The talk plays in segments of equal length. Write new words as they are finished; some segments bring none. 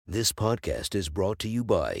This podcast is brought to you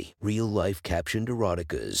by Real Life Captioned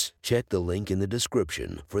Eroticas. Check the link in the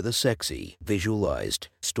description for the sexy, visualized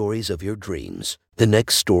stories of your dreams. The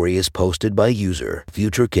next story is posted by user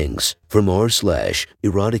Future Kinks from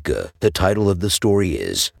r/erotica. The title of the story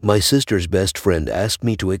is, "My sister's best friend asked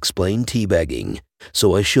me to explain teabagging,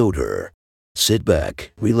 so I showed her." Sit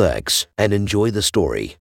back, relax, and enjoy the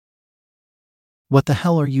story. What the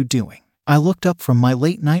hell are you doing? I looked up from my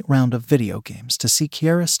late-night round of video games to see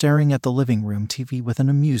Kiara staring at the living room TV with an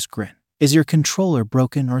amused grin. Is your controller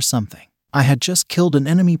broken or something? I had just killed an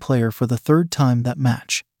enemy player for the third time that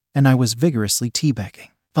match, and I was vigorously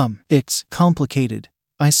teabagging. It's complicated,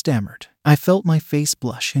 I stammered. I felt my face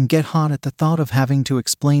blush and get hot at the thought of having to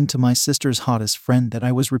explain to my sister's hottest friend that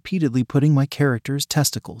I was repeatedly putting my character's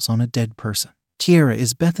testicles on a dead person. Kiara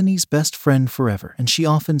is Bethany's best friend forever, and she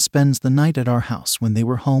often spends the night at our house when they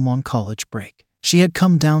were home on college break. She had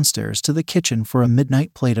come downstairs to the kitchen for a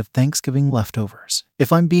midnight plate of Thanksgiving leftovers.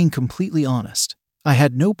 If I'm being completely honest, I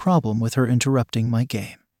had no problem with her interrupting my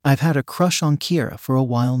game. I've had a crush on Kiara for a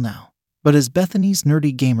while now, but as Bethany's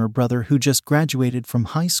nerdy gamer brother who just graduated from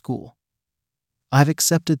high school, I've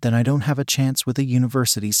accepted that I don't have a chance with a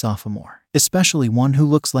university sophomore, especially one who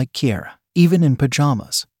looks like Kiara. Even in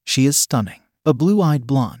pajamas, she is stunning. A blue-eyed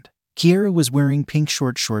blonde, Kiara was wearing pink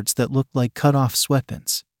short shorts that looked like cut-off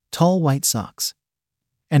sweatpants, tall white socks,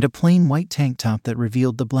 and a plain white tank top that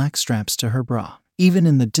revealed the black straps to her bra. Even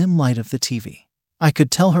in the dim light of the TV, I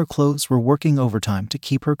could tell her clothes were working overtime to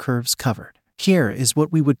keep her curves covered. Kiara is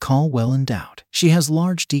what we would call well-endowed. She has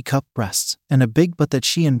large D-cup breasts and a big butt that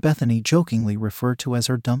she and Bethany jokingly refer to as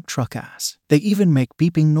her dump truck ass. They even make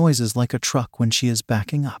beeping noises like a truck when she is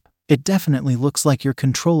backing up. It definitely looks like your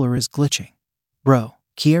controller is glitching. Bro,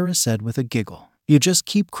 Kiara said with a giggle. You just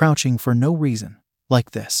keep crouching for no reason, like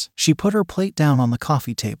this. She put her plate down on the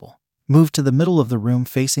coffee table, moved to the middle of the room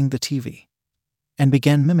facing the TV, and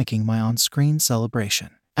began mimicking my on-screen celebration.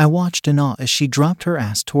 I watched in awe as she dropped her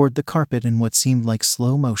ass toward the carpet in what seemed like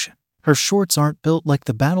slow motion. Her shorts aren't built like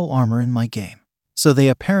the battle armor in my game, so they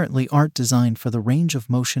apparently aren't designed for the range of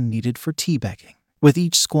motion needed for teabagging. With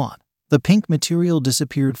each squat, the pink material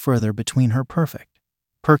disappeared further between her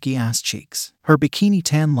perky ass cheeks. Her bikini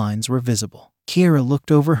tan lines were visible. Kiara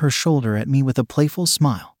looked over her shoulder at me with a playful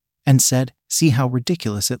smile and said, "See how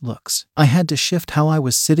ridiculous it looks." I had to shift how I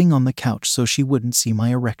was sitting on the couch so she wouldn't see my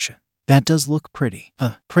erection. That does look pretty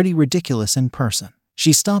ridiculous in person.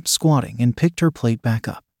 She stopped squatting and picked her plate back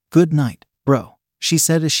up. "Good night, bro," she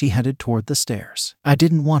said as she headed toward the stairs. I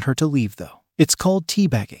didn't want her to leave though. "It's called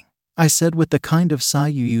teabagging," I said with the kind of sigh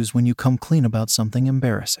you use when you come clean about something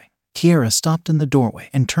embarrassing. Kiara stopped in the doorway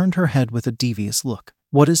and turned her head with a devious look.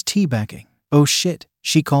 "What is teabagging?" "Oh shit,"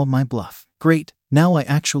 she called my bluff. "Great, now I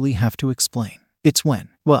actually have to explain. It's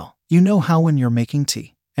well, you know how when you're making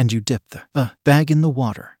tea, and you dip the bag in the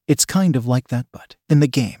water. It's kind of like that, but in the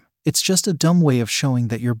game, it's just a dumb way of showing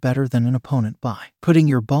that you're better than an opponent by putting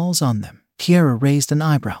your balls on them." Kiara raised an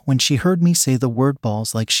eyebrow when she heard me say the word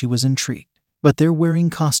balls like she was intrigued. "But they're wearing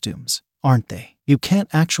costumes, aren't they? You can't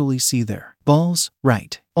actually see their balls,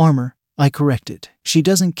 right? Armor," I corrected. "She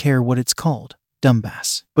doesn't care what it's called,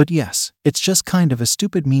 dumbass." "But yes, it's just kind of a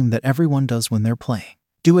stupid meme that everyone does when they're playing."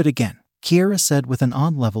 "Do it again," Kiara said with an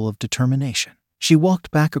odd level of determination. She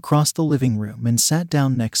walked back across the living room and sat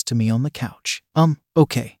down next to me on the couch.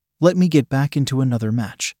 Okay, let me get back into another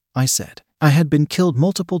match," I said. I had been killed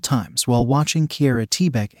multiple times while watching Kiara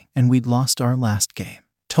teabagging, and we'd lost our last game.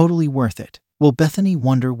 "Totally worth it. Will Bethany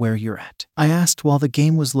wonder where you're at?" I asked while the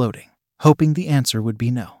game was loading, hoping the answer would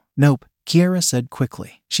be no. "Nope," Kiara said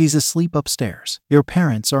quickly. "She's asleep upstairs. Your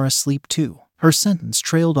parents are asleep too." Her sentence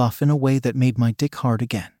trailed off in a way that made my dick hard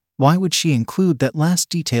again. Why would she include that last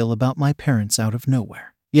detail about my parents out of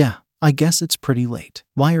nowhere? "Yeah, I guess it's pretty late.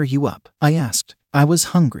 Why are you up?" I asked. "I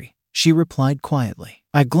was hungry," she replied quietly.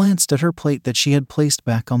 I glanced at her plate that she had placed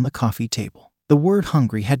back on the coffee table. The word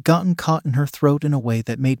hungry had gotten caught in her throat in a way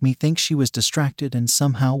that made me think she was distracted and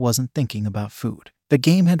somehow wasn't thinking about food. The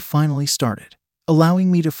game had finally started, allowing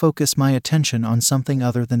me to focus my attention on something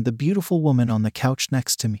other than the beautiful woman on the couch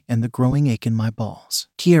next to me and the growing ache in my balls.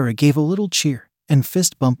 Kiara gave a little cheer and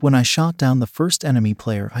fist bump when I shot down the first enemy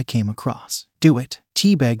player I came across. "Do it.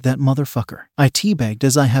 Teabag that motherfucker." I teabagged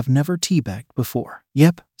as I have never teabagged before.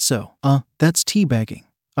 "Yep, so, that's teabagging,"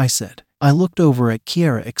 I said. I looked over at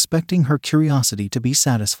Kiara expecting her curiosity to be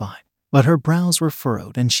satisfied, but her brows were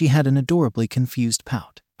furrowed and she had an adorably confused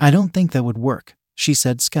pout. "I don't think that would work," she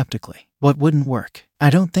said skeptically. "What wouldn't work?"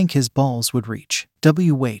 "I don't think his balls would reach."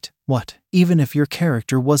 Wait, what? Even if your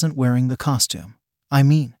character wasn't wearing the costume? I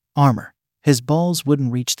mean, armor. his balls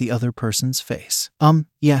wouldn't reach the other person's face.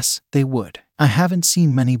 Yes, they would. I haven't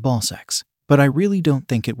seen many ball sex, but I really don't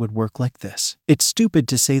think it would work like this. It's stupid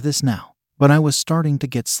to say this now, but I was starting to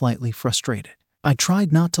get slightly frustrated. I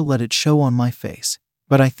tried not to let it show on my face,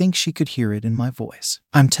 but I think she could hear it in my voice.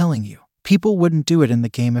 I'm telling you, people wouldn't do it in the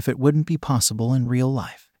game if it wouldn't be possible in real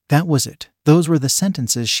life. That was it. Those were the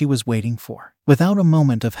sentences she was waiting for. Without a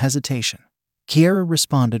moment of hesitation, Kiera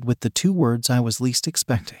responded with the two words I was least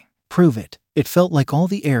expecting. Prove it. It felt like all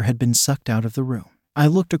the air had been sucked out of the room. I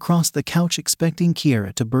looked across the couch expecting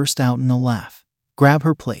Kiera to burst out in a laugh, grab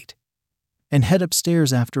her plate, and head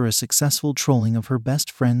upstairs after a successful trolling of her best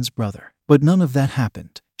friend's brother. But none of that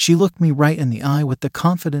happened. She looked me right in the eye with the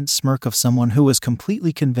confident smirk of someone who was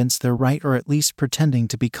completely convinced they're right, or at least pretending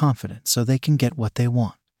to be confident so they can get what they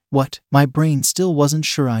want. What? My brain still wasn't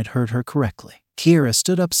sure I'd heard her correctly. Kiera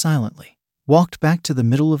stood up silently, walked back to the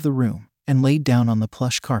middle of the room, and laid down on the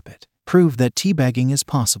plush carpet. Prove that teabagging is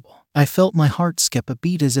possible. I felt my heart skip a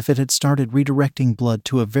beat as if it had started redirecting blood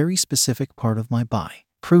to a very specific part of my body.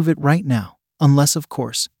 Prove it right now. Unless, of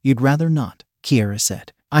course, you'd rather not, Kiera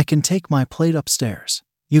said. I can take my plate upstairs.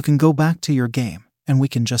 You can go back to your game, and we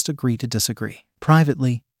can just agree to disagree.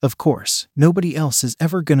 Privately, of course. Nobody else is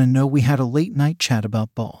ever gonna know we had a late-night chat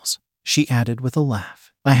about balls, she added with a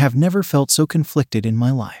laugh. I have never felt so conflicted in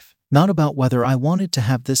my life. Not about whether I wanted to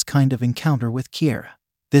have this kind of encounter with Kiera.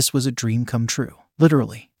 This was a dream come true.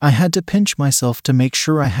 Literally, I had to pinch myself to make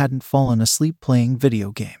sure I hadn't fallen asleep playing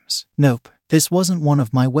video games. Nope, this wasn't one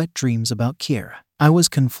of my wet dreams about Kiera. I was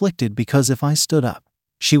conflicted because if I stood up,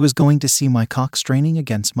 she was going to see my cock straining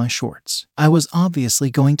against my shorts. I was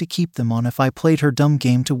obviously going to keep them on if I played her dumb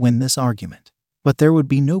game to win this argument. But there would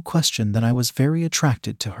be no question that I was very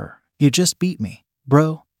attracted to her. You just beat me,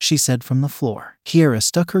 bro, she said from the floor. Kiera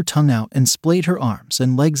stuck her tongue out and splayed her arms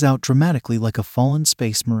and legs out dramatically like a fallen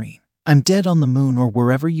space marine. I'm dead on the moon or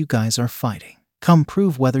wherever you guys are fighting. Come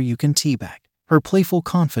prove whether you can teabag. Her playful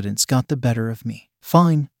confidence got the better of me.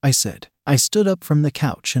 Fine, I said. I stood up from the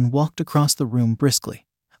couch and walked across the room briskly,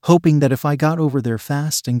 hoping that if I got over there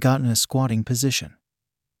fast and got in a squatting position,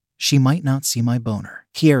 she might not see my boner.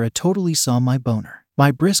 Kiera totally saw my boner. My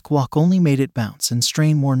brisk walk only made it bounce and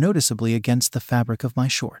strain more noticeably against the fabric of my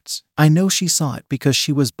shorts. I know she saw it because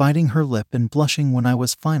she was biting her lip and blushing when I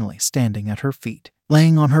was finally standing at her feet,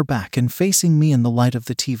 laying on her back and facing me in the light of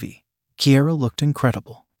the TV. Kiera looked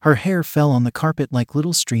incredible. Her hair fell on the carpet like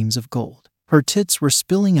little streams of gold. Her tits were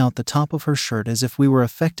spilling out the top of her shirt as if we were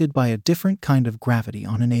affected by a different kind of gravity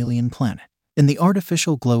on an alien planet. In the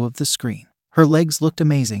artificial glow of the screen, her legs looked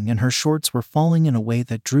amazing and her shorts were falling in a way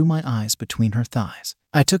that drew my eyes between her thighs.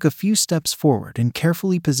 I took a few steps forward and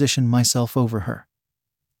carefully positioned myself over her,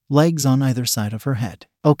 legs on either side of her head.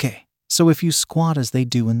 Okay, so if you squat as they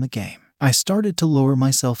do in the game. I started to lower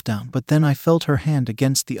myself down, but then I felt her hand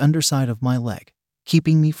against the underside of my leg,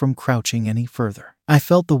 keeping me from crouching any further. I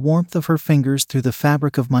felt the warmth of her fingers through the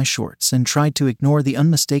fabric of my shorts and tried to ignore the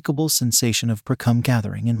unmistakable sensation of precum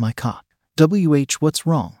gathering in my cock. What's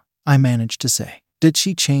wrong? I managed to say. Did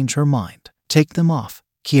she change her mind? Take them off,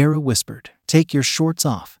 Kiera whispered. Take your shorts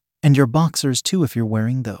off, and your boxers too if you're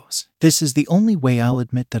wearing those. This is the only way I'll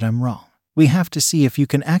admit that I'm wrong. We have to see if you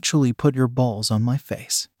can actually put your balls on my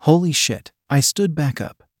face. Holy shit. I stood back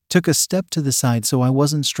up, took a step to the side so I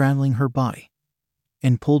wasn't straddling her body,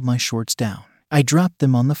 and pulled my shorts down. I dropped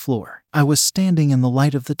them on the floor. I was standing in the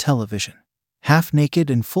light of the television, half naked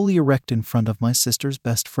and fully erect in front of my sister's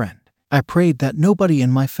best friend. I prayed that nobody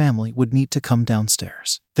in my family would need to come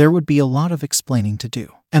downstairs. There would be a lot of explaining to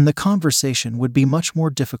do, and the conversation would be much more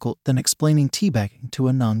difficult than explaining teabagging to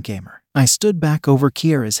a non-gamer. I stood back over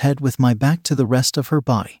Kiera's head with my back to the rest of her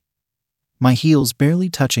body, my heels barely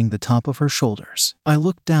touching the top of her shoulders. I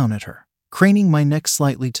looked down at her, craning my neck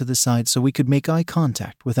slightly to the side so we could make eye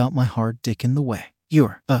contact without my hard dick in the way.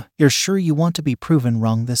 You're sure you want to be proven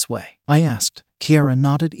wrong this way? I asked. Kiera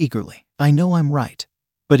nodded eagerly. I know I'm right,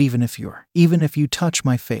 but even if you touch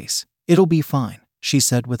my face, it'll be fine, she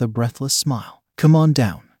said with a breathless smile. Come on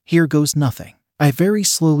down. Here goes nothing. I very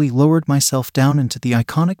slowly lowered myself down into the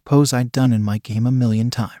iconic pose I'd done in my game a million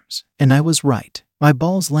times. And I was right. My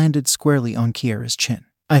balls landed squarely on Kiera's chin.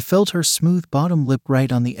 I felt her smooth bottom lip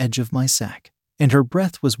right on the edge of my sack, and her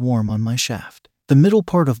breath was warm on my shaft. The middle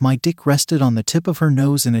part of my dick rested on the tip of her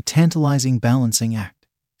nose in a tantalizing balancing act,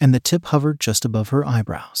 and the tip hovered just above her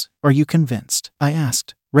eyebrows. Are you convinced? I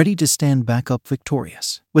asked, ready to stand back up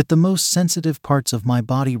victorious. With the most sensitive parts of my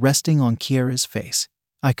body resting on Kiera's face,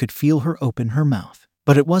 I could feel her open her mouth.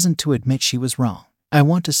 But it wasn't to admit she was wrong. I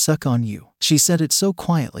want to suck on you. She said it so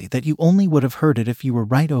quietly that you only would have heard it if you were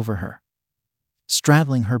right over her,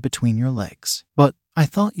 straddling her between your legs. But I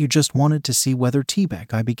thought you just wanted to see whether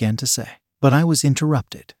teabag, I began to say. But I was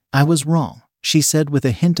interrupted. I was wrong, she said with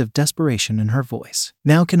a hint of desperation in her voice.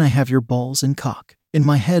 Now can I have your balls and cock? In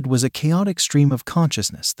my head was a chaotic stream of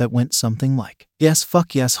consciousness that went something like, yes,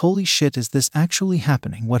 fuck yes, holy shit, is this actually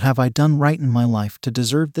happening? What have I done right in my life to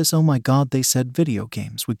deserve this? Oh my god, they said video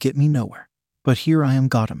games would get me nowhere. But here I am,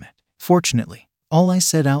 got 'em it. Fortunately, all I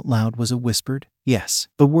said out loud was a whispered, yes.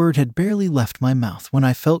 The word had barely left my mouth when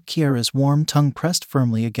I felt Kiara's warm tongue pressed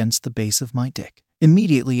firmly against the base of my dick.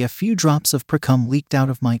 Immediately, a few drops of precum leaked out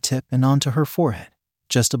of my tip and onto her forehead,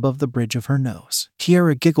 just above the bridge of her nose.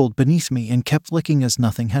 Kiara giggled beneath me and kept licking as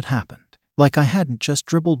nothing had happened, like I hadn't just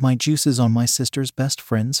dribbled my juices on my sister's best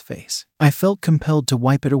friend's face. I felt compelled to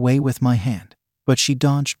wipe it away with my hand, but she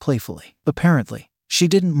dodged playfully. Apparently, she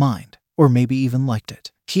didn't mind, or maybe even liked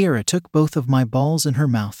it. Kiara took both of my balls in her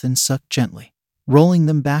mouth and sucked gently, rolling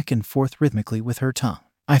them back and forth rhythmically with her tongue.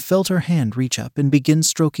 I felt her hand reach up and begin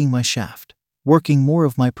stroking my shaft, working more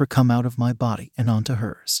of my precum out of my body and onto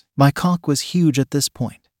hers. My cock was huge at this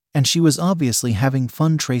point, and she was obviously having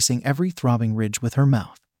fun tracing every throbbing ridge with her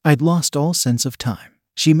mouth. I'd lost all sense of time.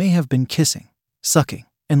 She may have been kissing, sucking,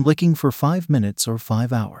 and licking for 5 minutes or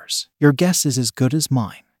 5 hours. Your guess is as good as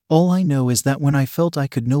mine. All I know is that when I felt I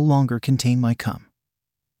could no longer contain my cum,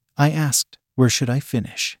 I asked, where should I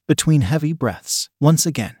finish? Between heavy breaths, once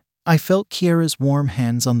again, I felt Kiara's warm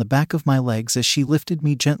hands on the back of my legs as she lifted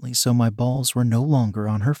me gently so my balls were no longer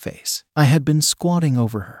on her face. I had been squatting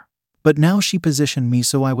over her, but now she positioned me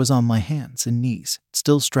so I was on my hands and knees,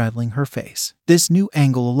 still straddling her face. This new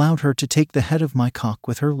angle allowed her to take the head of my cock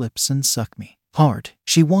with her lips and suck me hard.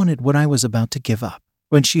 She wanted what I was about to give up.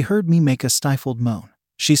 When she heard me make a stifled moan,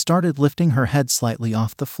 she started lifting her head slightly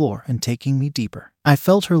off the floor and taking me deeper. I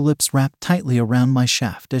felt her lips wrapped tightly around my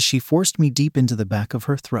shaft as she forced me deep into the back of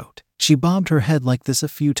her throat. She bobbed her head like this a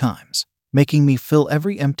few times, making me fill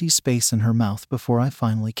every empty space in her mouth before I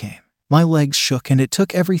finally came. My legs shook and it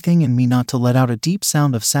took everything in me not to let out a deep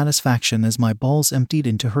sound of satisfaction as my balls emptied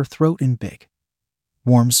into her throat in big,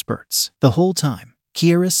 warm spurts. The whole time,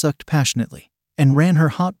 Kiara sucked passionately and ran her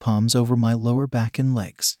hot palms over my lower back and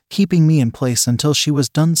legs, keeping me in place until she was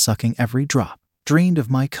done sucking every drop. Drained of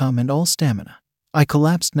my cum and all stamina, I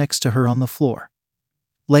collapsed next to her on the floor,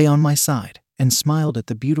 lay on my side, and smiled at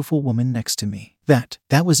the beautiful woman next to me. That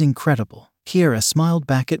was incredible. Kiara smiled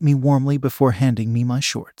back at me warmly before handing me my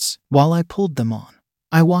shorts. While I pulled them on,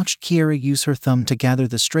 I watched Kiara use her thumb to gather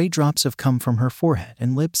the stray drops of cum from her forehead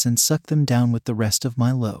and lips and suck them down with the rest of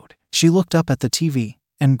my load. She looked up at the TV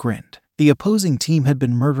and grinned. The opposing team had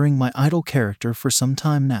been murdering my idol character for some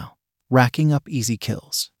time now, racking up easy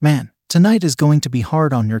kills. Man, tonight is going to be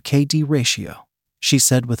hard on your KD ratio, she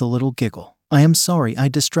said with a little giggle. I am sorry I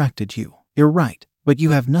distracted you. You're right, but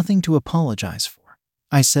you have nothing to apologize for,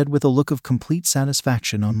 I said with a look of complete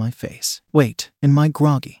satisfaction on my face. Wait, in my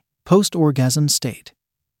groggy, post-orgasm state,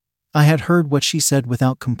 I had heard what she said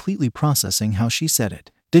without completely processing how she said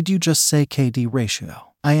it. Did you just say KD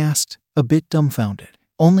ratio? I asked, a bit dumbfounded.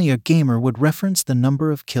 Only a gamer would reference the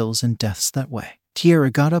number of kills and deaths that way.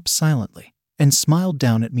 Kiara got up silently and smiled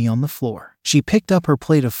down at me on the floor. She picked up her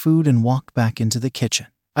plate of food and walked back into the kitchen.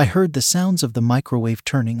 I heard the sounds of the microwave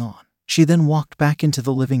turning on. She then walked back into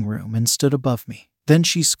the living room and stood above me. Then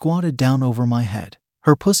she squatted down over my head,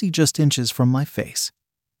 her pussy just inches from my face.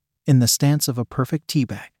 In the stance of a perfect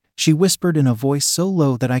teabag, she whispered in a voice so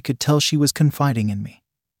low that I could tell she was confiding in me,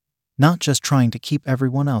 not just trying to keep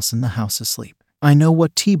everyone else in the house asleep. I know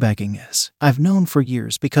what teabagging is. I've known for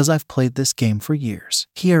years because I've played this game for years.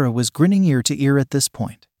 Kiara was grinning ear to ear at this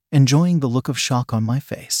point, enjoying the look of shock on my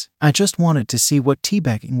face. I just wanted to see what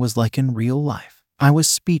teabagging was like in real life. I was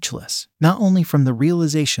speechless, not only from the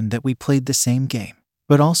realization that we played the same game,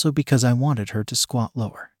 but also because I wanted her to squat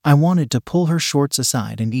lower. I wanted to pull her shorts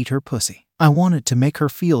aside and eat her pussy. I wanted to make her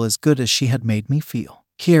feel as good as she had made me feel.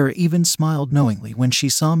 Kiara even smiled knowingly when she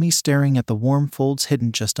saw me staring at the warm folds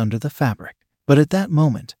hidden just under the fabric. But at that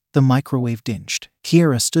moment, the microwave dinged.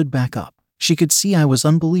 Kiara stood back up. She could see I was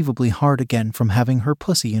unbelievably hard again from having her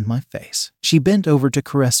pussy in my face. She bent over to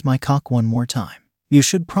caress my cock one more time. You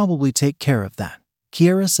should probably take care of that,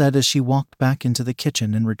 Kiara said as she walked back into the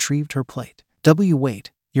kitchen and retrieved her plate.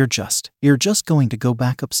 Wait, you're just going to go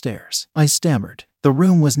back upstairs, I stammered. The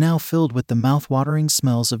room was now filled with the mouth-watering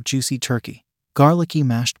smells of juicy turkey, garlicky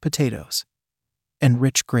mashed potatoes, and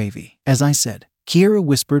rich gravy. As I said, Kiara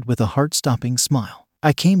whispered with a heart-stopping smile,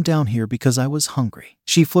 I came down here because I was hungry.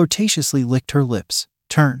 She flirtatiously licked her lips,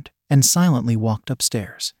 turned, and silently walked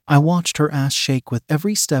upstairs. I watched her ass shake with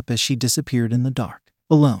every step as she disappeared in the dark.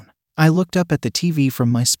 Alone, I looked up at the TV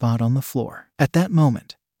from my spot on the floor. At that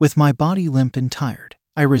moment, with my body limp and tired,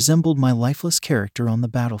 I resembled my lifeless character on the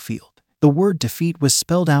battlefield. The word defeat was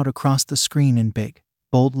spelled out across the screen in big,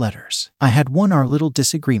 bold letters. I had won our little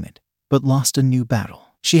disagreement, but lost a new battle.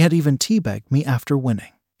 She had even teabagged me after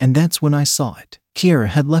winning. And that's when I saw it. Kiera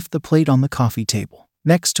had left the plate on the coffee table.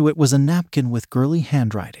 Next to it was a napkin with girly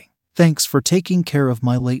handwriting. Thanks for taking care of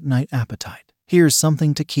my late-night appetite. Here's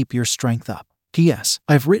something to keep your strength up. P.S.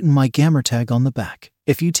 I've written my gamertag on the back.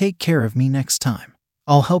 If you take care of me next time,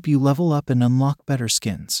 I'll help you level up and unlock better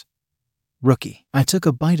skins. Rookie. I took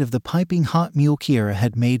a bite of the piping hot meal Kiera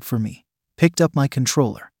had made for me, picked up my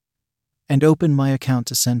controller, and opened my account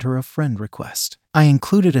to send her a friend request. I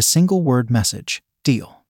included a single word message.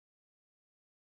 Deal.